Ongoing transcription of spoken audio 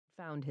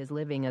found his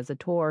living as a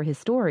tour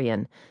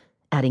historian,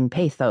 adding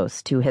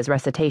pathos to his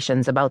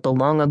recitations about the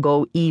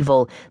long-ago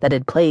evil that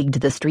had plagued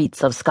the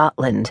streets of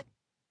Scotland.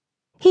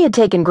 He had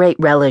taken great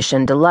relish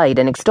and delight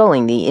in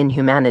extolling the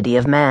inhumanity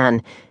of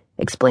man,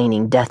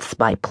 explaining deaths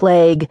by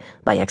plague,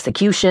 by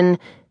execution,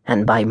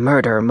 and by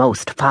murder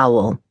most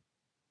foul.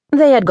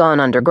 They had gone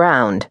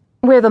underground,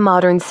 where the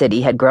modern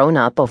city had grown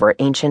up over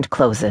ancient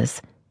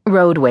closes,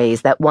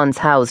 roadways that once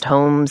housed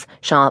homes,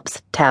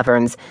 shops,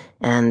 taverns,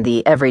 and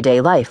the everyday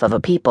life of a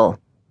people.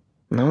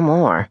 No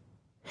more.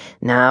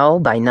 Now,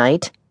 by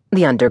night,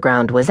 the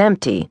underground was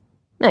empty,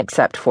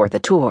 except for the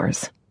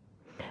tours.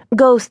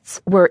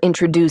 Ghosts were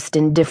introduced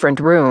in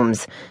different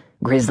rooms.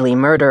 Grisly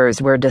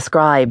murders were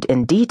described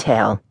in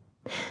detail.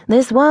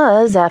 This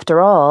was, after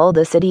all,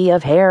 the city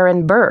of Hare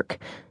and Burke,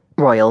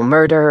 royal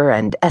murder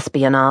and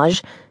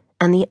espionage,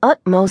 and the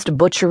utmost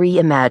butchery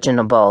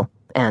imaginable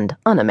and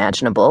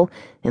unimaginable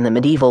in the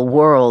medieval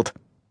world.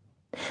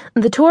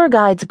 The tour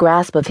guide's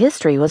grasp of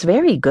history was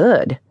very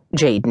good,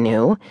 Jade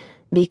knew,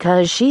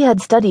 because she had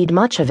studied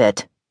much of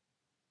it.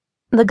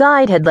 The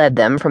guide had led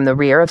them from the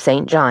rear of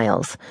St.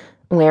 Giles,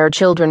 where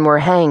children were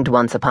hanged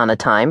once upon a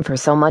time for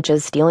so much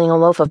as stealing a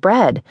loaf of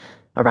bread,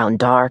 around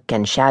dark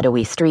and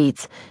shadowy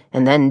streets,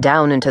 and then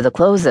down into the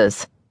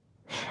closes.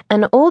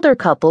 An older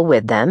couple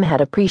with them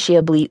had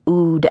appreciably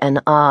oohed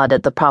and awed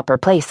at the proper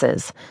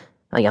places.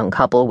 A young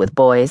couple with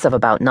boys of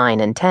about 9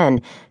 and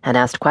 10 had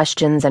asked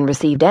questions and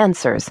received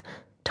answers,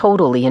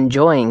 totally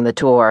enjoying the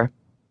tour.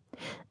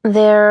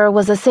 There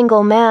was a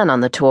single man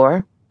on the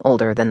tour,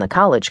 older than the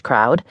college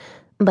crowd,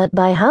 but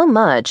by how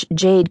much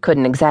Jade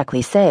couldn't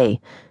exactly say.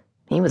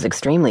 He was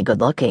extremely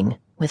good-looking,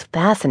 with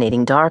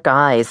fascinating dark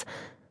eyes,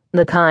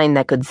 the kind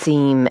that could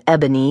seem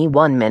ebony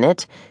one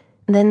minute,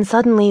 then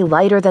suddenly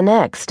lighter the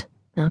next,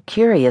 a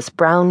curious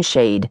brown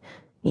shade,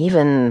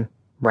 even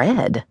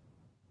red.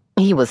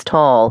 He was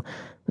tall,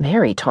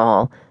 very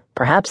tall,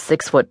 perhaps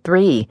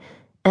 6'3",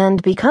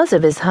 and because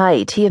of his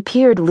height he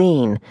appeared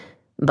lean,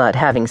 but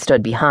having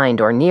stood behind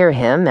or near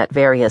him at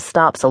various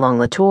stops along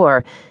the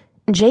tour,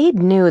 Jade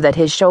knew that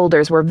his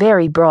shoulders were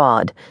very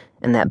broad,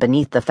 and that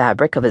beneath the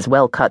fabric of his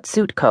well-cut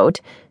suit coat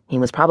he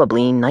was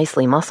probably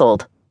nicely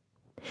muscled.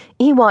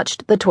 He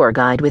watched the tour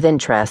guide with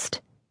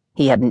interest.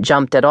 He hadn't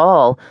jumped at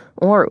all,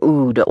 or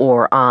oohed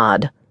or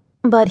awed,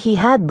 but he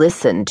had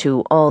listened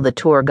to all the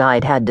tour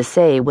guide had to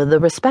say with a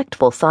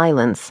respectful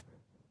silence.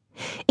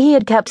 He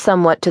had kept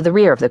somewhat to the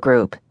rear of the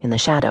group, in the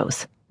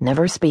shadows,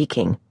 never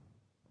speaking.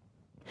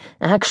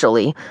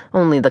 Actually,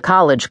 only the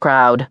college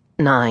crowd,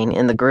 9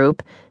 in the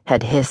group,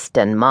 had hissed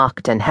and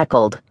mocked and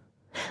heckled.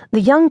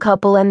 The young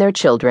couple and their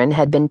children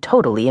had been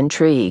totally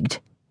intrigued.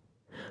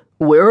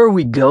 "Where are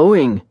we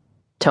going?"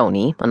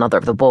 Tony, another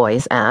of the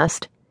boys,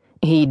 asked.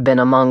 He'd been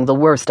among the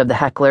worst of the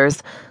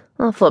hecklers,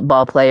 a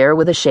football player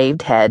with a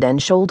shaved head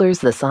and shoulders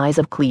the size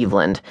of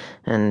Cleveland,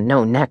 and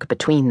no neck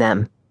between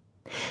them.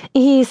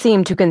 He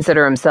seemed to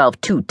consider himself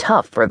too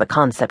tough for the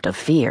concept of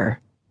fear.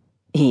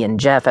 He and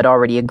Jeff had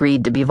already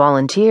agreed to be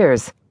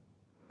volunteers.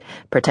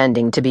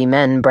 Pretending to be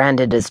men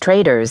branded as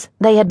traitors,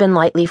 they had been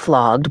lightly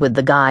flogged with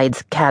the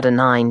guide's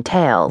cat-o'-nine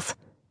tails,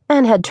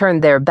 and had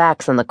turned their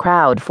backs on the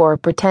crowd for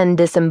pretend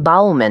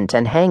disembowelment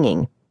and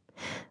hanging.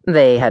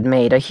 They had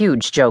made a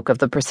huge joke of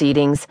the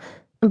proceedings,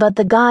 but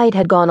the guide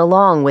had gone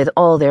along with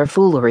all their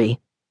foolery.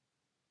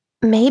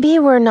 "Maybe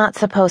we're not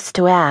supposed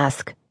to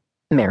ask,"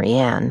 Mary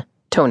Ann,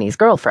 Tony's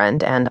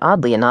girlfriend, and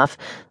oddly enough,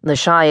 the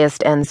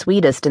shyest and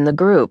sweetest in the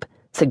group,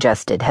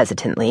 suggested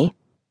hesitantly.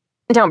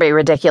 "Don't be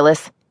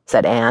ridiculous,"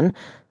 said Anne,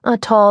 a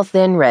tall,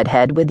 thin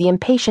redhead with the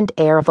impatient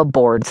air of a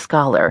bored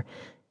scholar.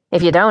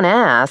 "If you don't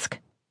ask—"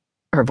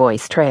 Her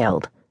voice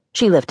trailed.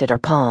 She lifted her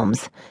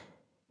palms.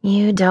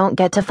 "You don't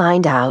get to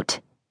find out,"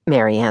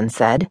 Mary Ann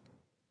said.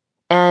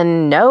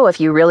 "And know if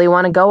you really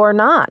want to go or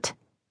not,"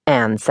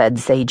 Anne said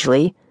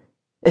sagely.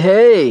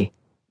 "Hey,"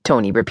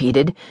 Tony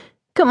repeated.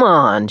 "Come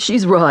on,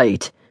 she's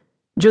right.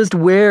 Just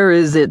where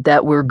is it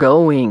that we're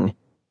going?"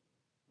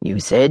 "You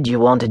said you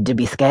wanted to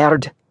be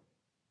scared,"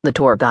 the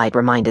tour guide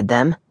reminded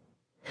them.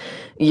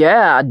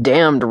 "Yeah,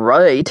 damned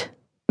right.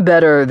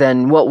 Better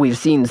than what we've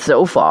seen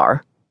so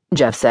far,"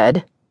 Jeff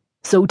said.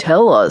 "So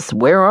tell us,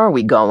 where are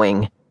we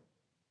going?"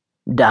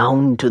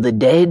 "Down to the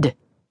dead,"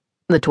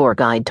 the tour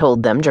guide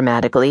told them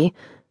dramatically.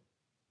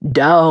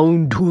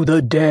 "Down to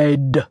the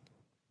dead,"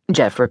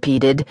 Jeff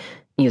repeated,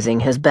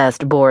 using his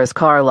best Boris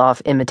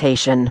Karloff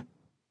imitation.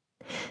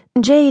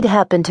 Jade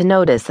happened to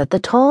notice that the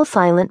tall,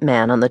 silent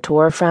man on the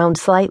tour frowned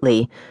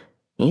slightly.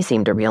 He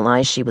seemed to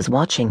realize she was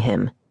watching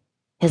him.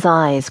 His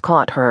eyes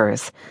caught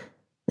hers.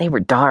 They were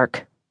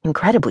dark,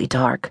 incredibly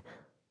dark,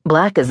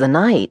 black as the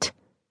night.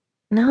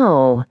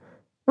 No,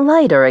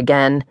 lighter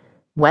again,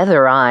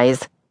 weather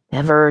eyes,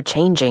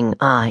 ever-changing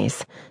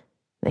eyes.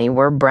 They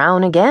were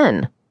brown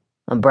again,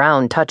 a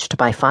brown touched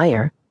by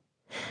fire.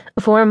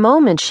 For a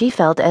moment she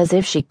felt as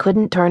if she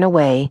couldn't turn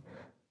away.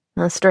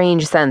 A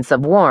strange sense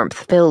of warmth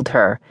filled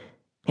her.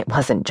 It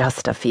wasn't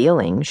just a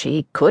feeling,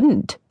 she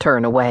couldn't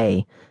turn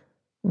away.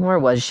 Or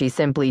was she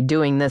simply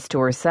doing this to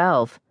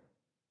herself?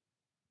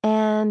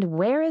 "And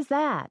where is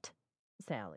that?" Sally